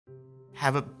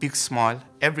have a big smile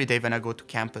every day when I go to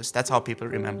campus. That's how people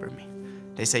remember me.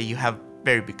 They say, you have a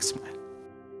very big smile.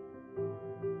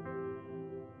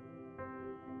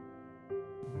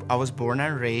 I was born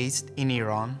and raised in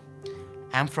Iran.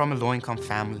 I'm from a low-income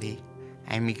family.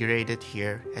 I immigrated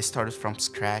here. I started from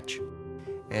scratch.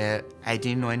 I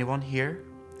didn't know anyone here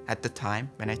at the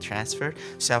time when I transferred,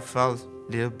 so I felt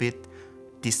a little bit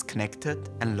disconnected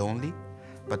and lonely.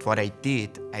 But what I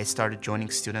did, I started joining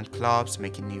student clubs,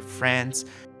 making new friends.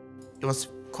 It was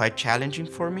quite challenging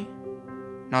for me,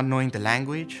 not knowing the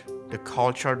language, the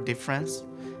cultural difference,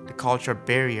 the cultural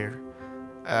barrier,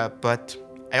 but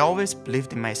I always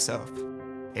believed in myself.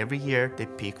 Every year they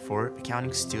pick 4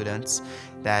 accounting students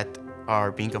that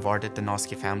are being awarded the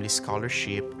Noski Family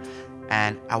Scholarship,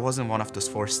 and I wasn't one of those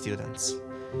 4 students.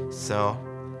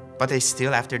 But I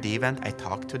still, after the event, I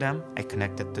talked to them, I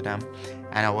connected to them,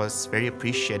 and I was very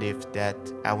appreciative that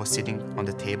I was sitting on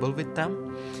the table with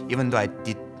them, even though I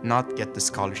did not get the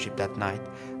scholarship that night.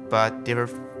 But they were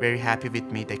very happy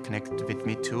with me, they connected with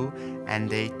me too, and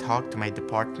they talked to my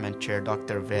department chair,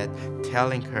 Dr. Ved,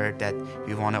 telling her that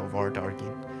we want to award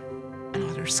Argin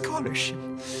another scholarship.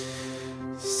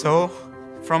 So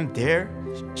from there,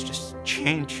 it just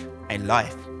changed my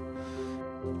life.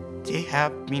 They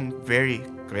have been very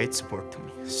great support to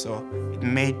me. So it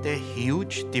made a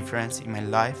huge difference in my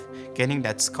life, getting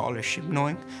that scholarship,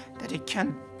 knowing that I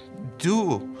can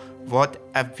do what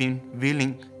I've been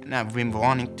willing and I've been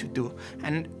wanting to do.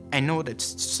 And I know that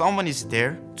someone is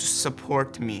there to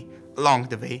support me along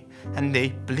the way, and they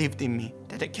believed in me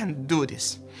that I can do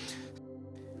this.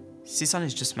 CSUN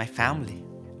is just my family.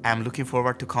 I'm looking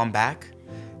forward to come back,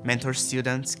 mentor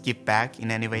students, give back in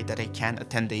any way that I can,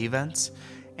 attend the events,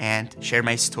 and share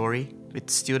my story with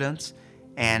students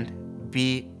and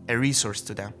be a resource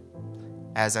to them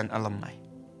as an alumni.